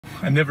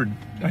I never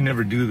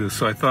do this,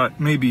 so I thought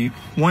maybe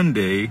one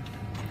day,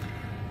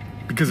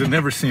 because it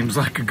never seems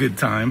like a good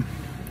time,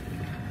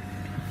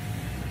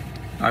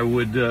 I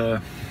would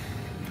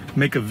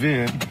make a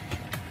vid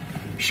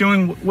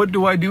showing what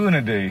do I do in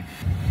a day.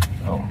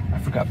 Oh, I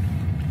forgot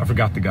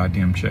the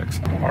goddamn checks.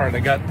 All right, I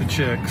got the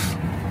checks.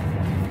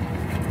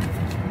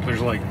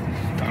 There's like,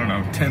 I don't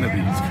know, 10 of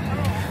these.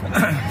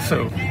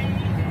 So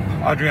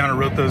Adriana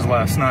wrote those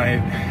last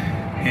night,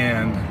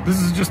 and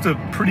this is just a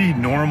pretty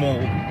normal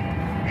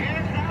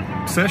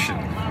session.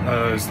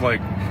 It's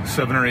like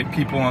 7 or 8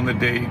 people on the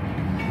date.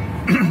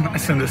 I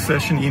send a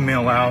session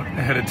email out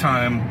ahead of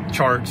time,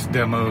 charts,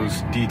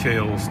 demos,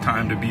 details,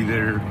 time to be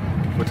there,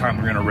 what time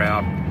we're gonna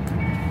wrap.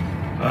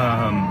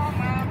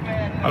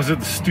 I was at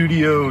the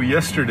studio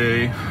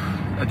yesterday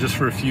just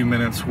for a few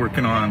minutes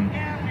working on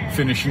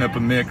finishing up a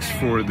mix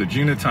for the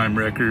Junatime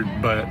record,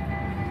 but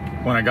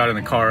when I got in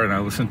the car and I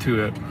listened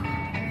to it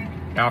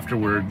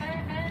afterward,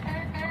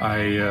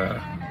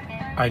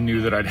 I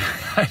knew that I'd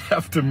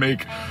have to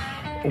make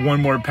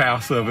one more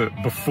pass of it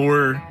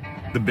before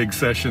the big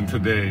session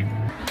today.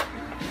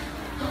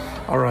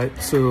 All right,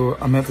 so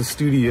I'm at the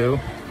studio.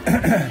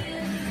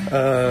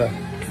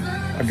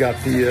 I've got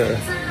the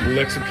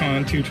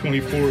Lexicon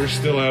 224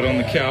 still out on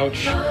the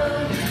couch.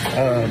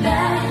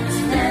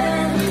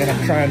 And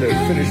I'm trying to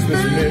finish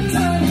this mix for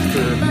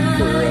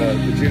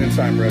the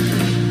Junatime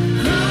record.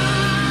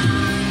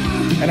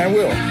 And I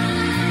will.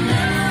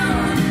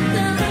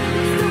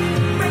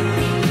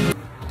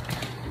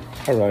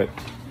 All right,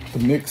 the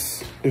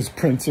mix is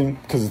printing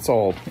because it's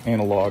all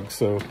analog,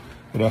 so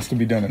it has to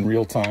be done in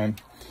real time.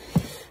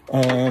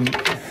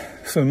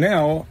 So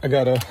now I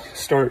gotta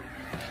start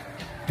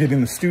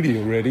getting the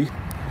studio ready.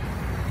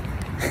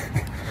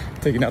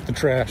 Taking out the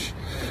trash.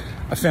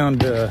 I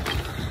found 2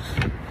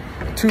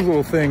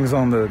 little things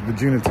on the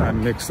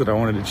Junatime mix that I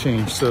wanted to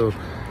change, so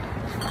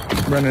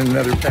I'm running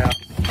another path.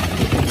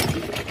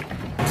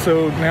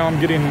 So now I'm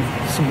getting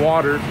some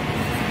water.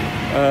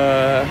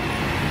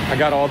 I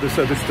got all this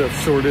other stuff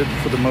sorted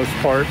for the most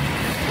part.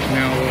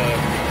 Now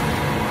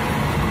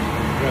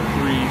got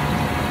 3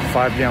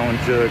 5-gallon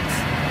jugs.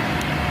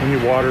 We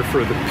need water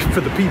for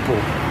the people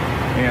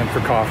and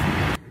for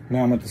coffee.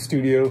 Now I'm at the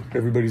studio.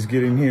 Everybody's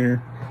getting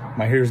here.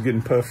 My hair's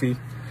getting puffy.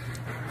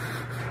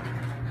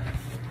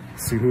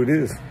 Let's see who it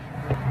is.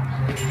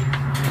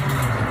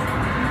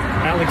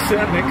 Alex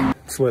Sadnik.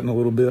 Sweating a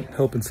little bit,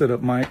 helping set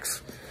up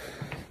mics.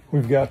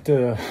 We've got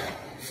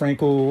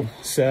Frankel,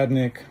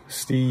 Sadnik,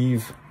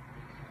 Steve,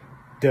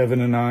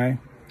 Devin, and I.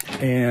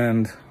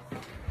 And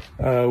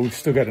we've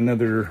still got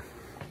another,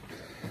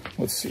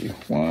 let's see,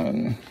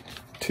 1,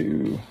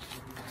 2,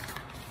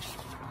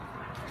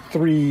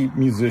 3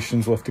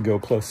 musicians left to go,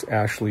 plus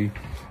Ashley.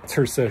 It's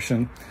her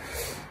session.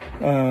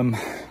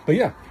 But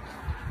yeah,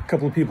 a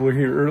couple of people are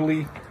here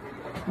early.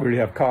 We already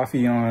have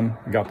coffee on.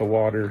 I got the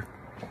water.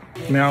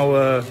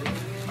 Now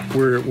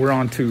we're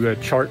on to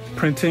chart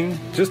printing.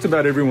 Just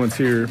about everyone's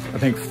here. I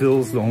think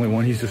Phil's the only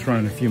one. He's just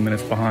running a few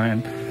minutes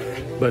behind.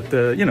 But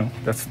you know,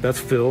 that's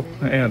Phil.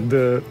 And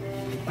I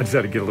just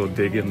had to get a little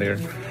dig in there.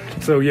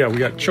 So yeah, we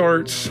got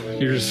charts.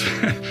 Here's,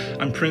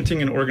 I'm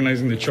printing and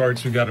organizing the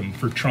charts. We got them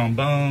for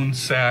trombone,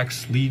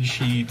 sax, lead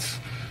sheets,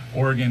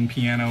 organ,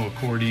 piano,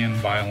 accordion,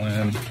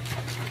 violin.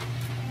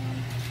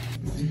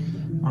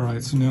 All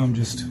right, so now I'm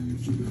just,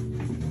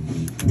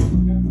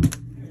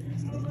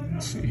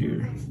 let's see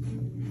here.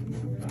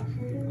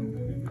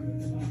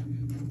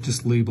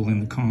 Just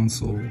labeling the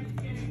console.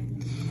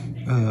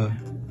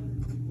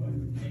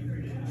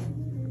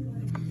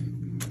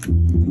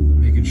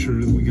 Making sure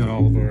that we got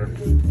all of our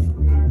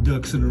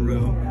ducks in a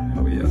row.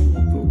 Oh yeah,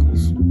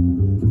 vocals.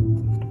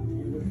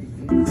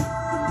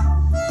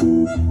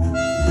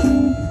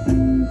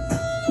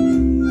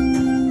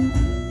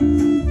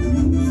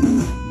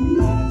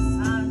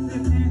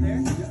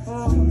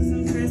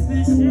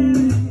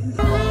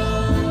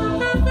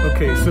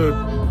 Okay, so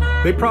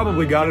they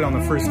probably got it on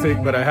the first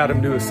take, but I had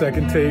them do a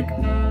second take,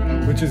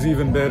 which is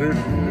even better.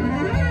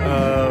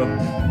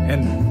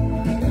 And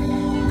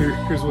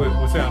here's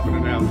what's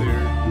happening out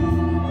there.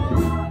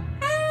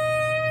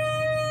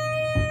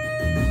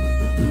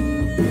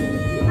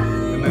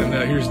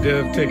 Here's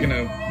Dev taking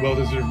a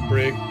well-deserved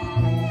break.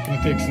 Gonna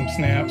take some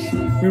snaps.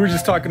 We were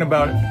just talking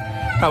about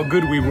how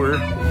good we were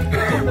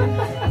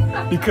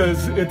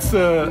because it's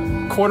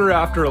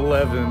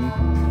 11:15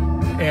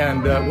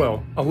 and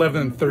well,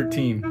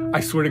 11:13.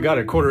 I swear to God,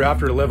 at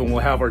 11:15 we'll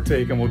have our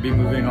take and we'll be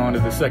moving on to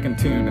the second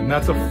tune, and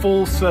that's a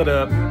full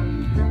setup.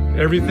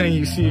 Everything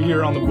you see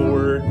here on the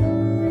board,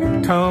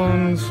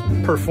 tones,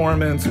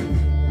 performance,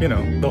 you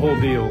know, the whole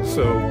deal.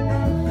 So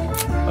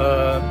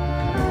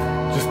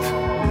just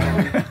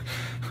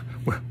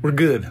we're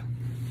good.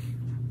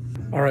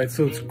 All right,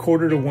 so it's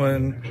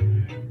 1:45.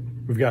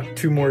 We've got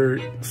 2 more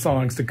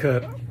songs to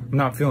cut. I'm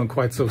not feeling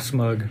quite so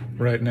smug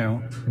right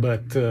now,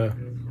 but we're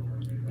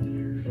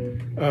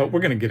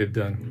gonna get it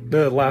done.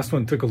 The last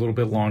one took a little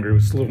bit longer. It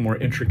was a little more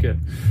intricate.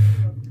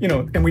 You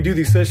know, and we do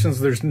these sessions,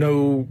 there's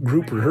no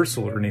group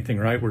rehearsal or anything,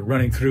 right? We're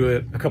running through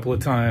it a couple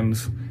of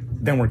times,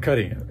 then we're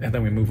cutting it, and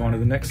then we move on to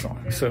the next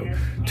song. So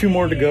 2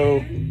 more to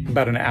go,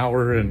 about an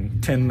hour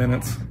and 10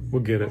 minutes,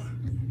 we'll get it.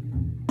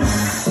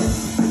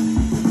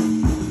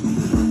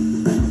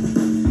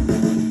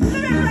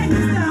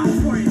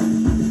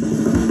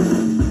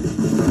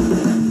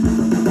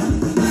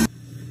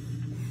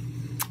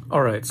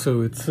 All right,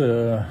 so it's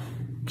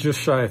just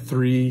shy of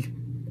 3,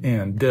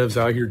 and Dev's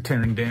out here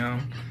tearing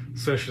down.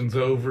 Session's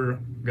over,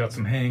 got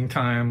some hang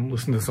time,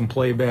 listen to some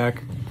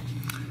playback.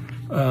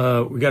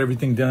 We got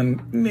everything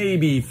done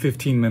maybe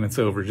 15 minutes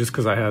over, just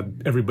because I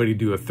had everybody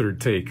do a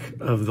 3rd take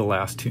of the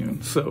last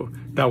tune. So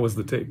that was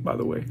the take, by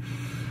the way.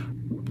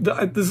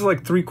 This is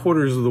like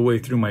 3/4 of the way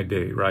through my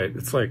day, right?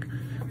 It's like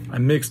I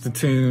mixed the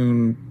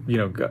tune, you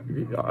know,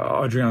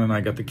 Adriana and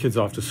I got the kids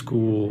off to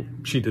school.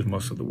 She did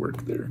most of the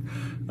work there.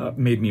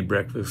 Made me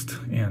breakfast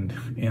and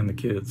the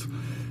kids.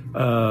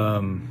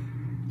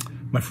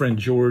 My friend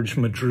George,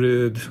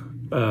 Madrid,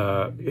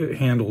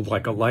 handled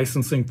like a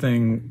licensing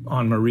thing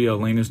on Maria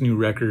Elena's new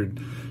record.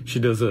 She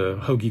does a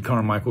Hoagie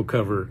Carmichael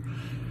cover,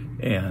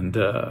 and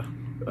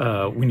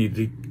we need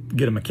to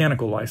get a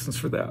mechanical license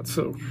for that.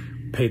 So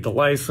paid the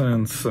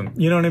license, and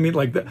you know what I mean?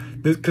 Like that,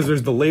 because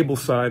there's the label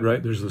side,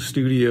 right? There's the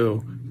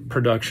studio,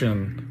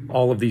 production,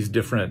 all of these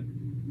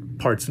different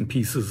parts and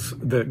pieces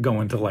that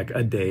go into like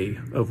a day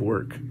of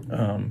work.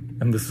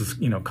 And this is,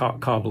 you know,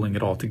 cobbling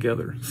it all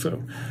together.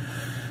 So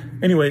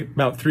anyway,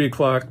 about 3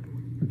 o'clock,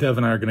 Dev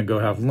and I are going to go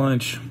have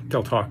lunch.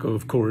 Del Taco,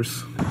 of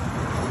course.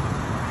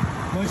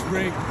 Lunch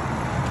break.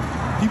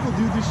 People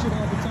do this shit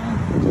all the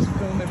time. Just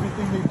film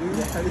everything they do.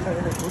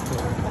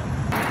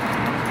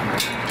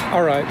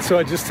 All right, so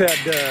I just had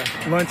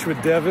lunch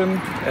with Devin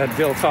at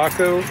Del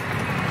Taco.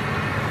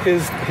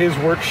 His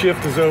work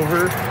shift is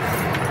over.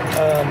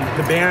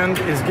 The band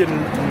is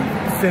getting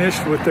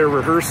finished with their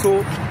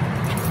rehearsal,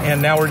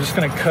 and now we're just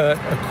going to cut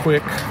a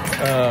quick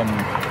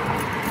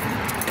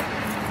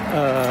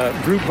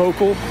group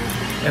vocal,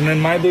 and then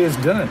my day is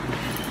done.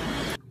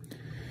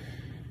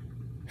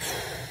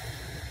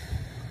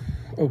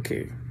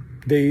 Okay,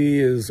 day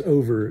is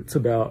over. It's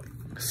about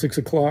 6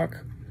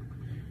 o'clock.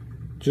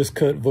 Just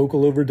cut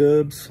vocal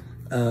overdubs,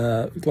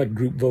 like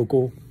group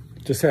vocal.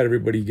 Just had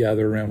everybody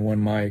gather around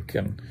one mic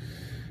and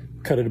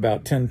cut it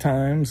about 10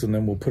 times, and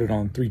then we'll put it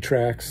on 3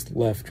 tracks,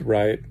 left,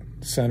 right,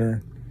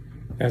 center,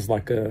 as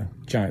like a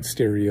giant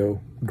stereo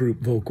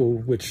group vocal,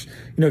 which, you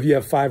know, if you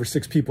have 5 or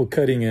 6 people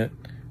cutting it,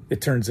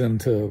 it turns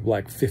into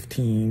like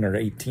 15 or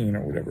 18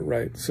 or whatever,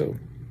 right? So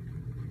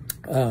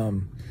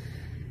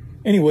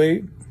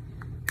anyway,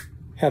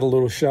 had a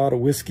little shot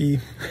of whiskey,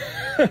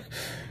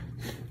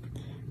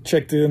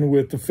 checked in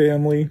with the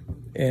family,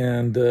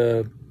 and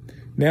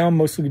now I'm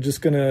mostly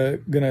just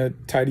gonna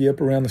tidy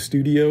up around the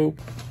studio.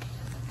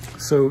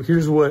 So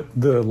here's what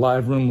the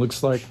live room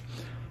looks like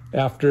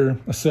after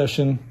a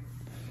session.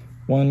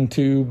 1,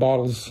 2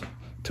 bottles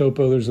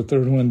Topo, there's a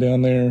 3rd one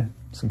down there,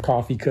 some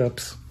coffee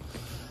cups.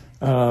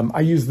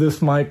 I use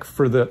this mic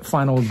for the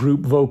final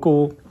group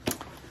vocal.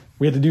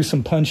 We had to do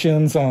some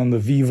punch-ins on the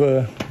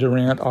Viva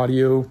Durant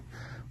audio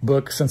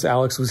book since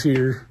Alex was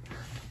here.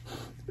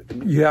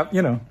 You have,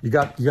 you know, you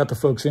got the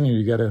folks in here.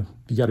 You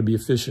gotta be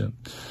efficient.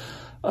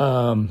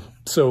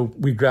 So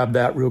we grabbed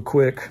that real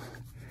quick,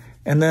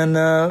 and then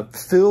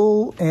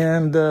Phil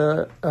and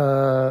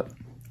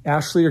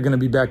Ashley are going to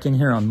be back in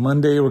here on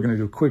Monday. We're going to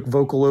do a quick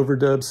vocal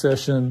overdub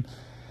session,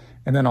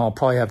 and then I'll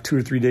probably have 2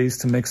 or 3 days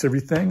to mix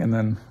everything, and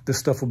then this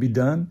stuff will be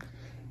done.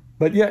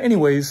 But yeah,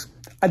 anyways,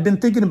 I've been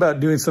thinking about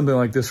doing something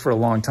like this for a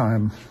long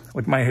time.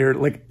 Like my hair,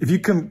 like if you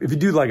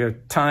do like a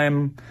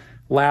time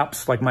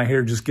lapse, like my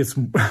hair just gets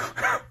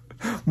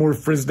more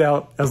frizzed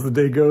out as the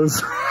day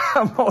goes.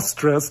 I'm all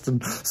stressed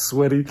and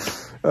sweaty.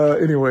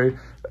 Anyway,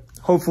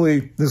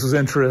 hopefully this was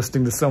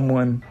interesting to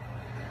someone.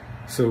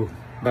 So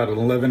about an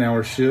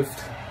 11-hour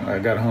shift. I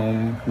got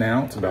home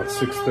now. It's about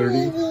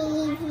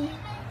 6:30,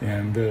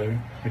 and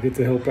I get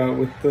to help out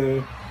with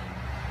the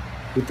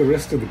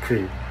rest of the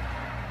crew.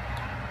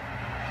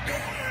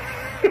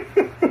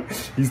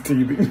 He's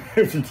teething,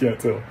 if you can't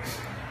tell.